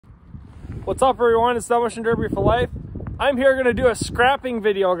What's up, everyone? It's Demolition Derby for Life. I'm here going to do a scrapping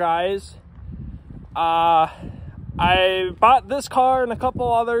video, guys. I bought this car and a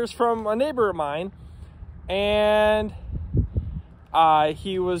couple others from a neighbor of mine, and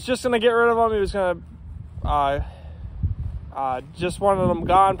he was just going to get rid of them. He was going to just wanted them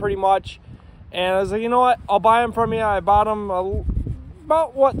gone pretty much, and I was like, you know what, I'll buy them from you. I bought them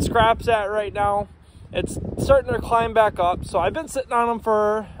about what scrap's at right now. It's starting to climb back up, so I've been sitting on them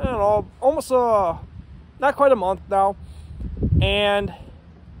for, I don't know, almost not quite a month now, and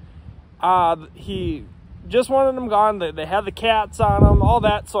he just wanted them gone. They had the cats on them, all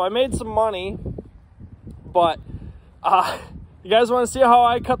that, so I made some money. But you guys want to see how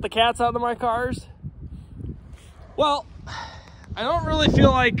I cut the cats out of my cars? Well, I don't really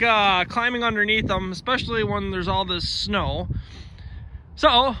feel like climbing underneath them, especially when there's all this snow.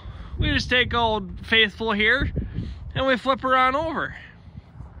 So we just take old Faithful here and we flip her on over.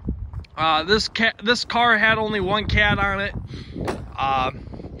 This car had only one cat on it.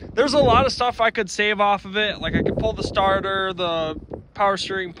 There's a lot of stuff I could save off of it. Like I could pull the starter, the power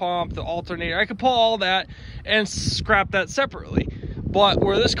steering pump, the alternator. I could pull all that and scrap that separately. But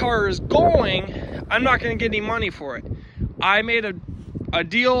where this car is going, I'm not going to get any money for it. I made a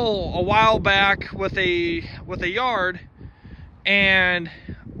deal a while back with a yard, and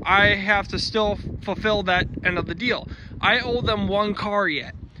I have to still fulfill that end of the deal. I owe them one car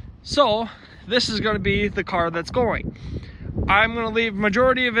yet. So this is going to be the car that's going. I'm going to leave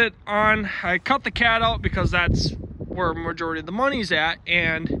majority of it on. I cut the cat out because that's where majority of the money's at,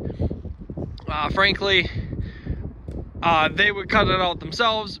 and frankly, they would cut it out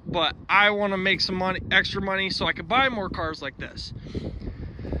themselves, but I want to make some money, extra money, so I could buy more cars like this.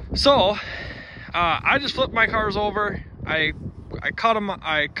 So I just flip my cars over. I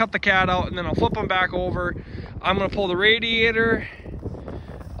cut the cat out, and then I'll flip them back over. I'm gonna pull the radiator.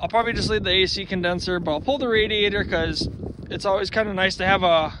 I'll probably just leave the AC condenser, but I'll pull the radiator because it's always kind of nice to have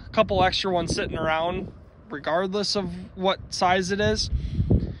a couple extra ones sitting around, regardless of what size it is.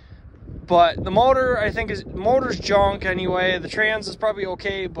 But the motor, I think, motor's junk anyway. The trans is probably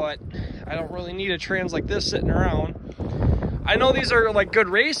okay, but I don't really need a trans like this sitting around. I know these are like good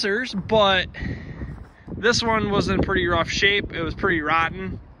racers, but this one was in pretty rough shape. It was pretty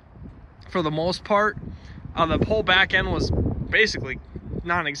rotten for the most part. The whole back end was basically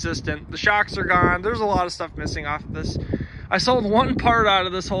non-existent. The shocks are gone. There's a lot of stuff missing off of this. I sold one part out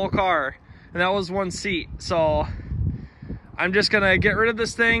of this whole car, and that was one seat. So I'm just gonna get rid of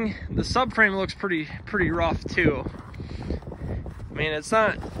this thing. The subframe looks pretty rough too. I mean, it's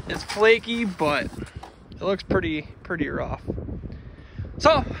flaky, but it looks pretty rough. So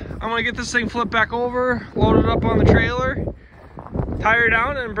I'm gonna get this thing flipped back over, load it up on the trailer, tie her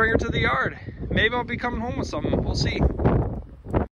down, and bring her to the yard. Maybe I'll be coming home with something. We'll see.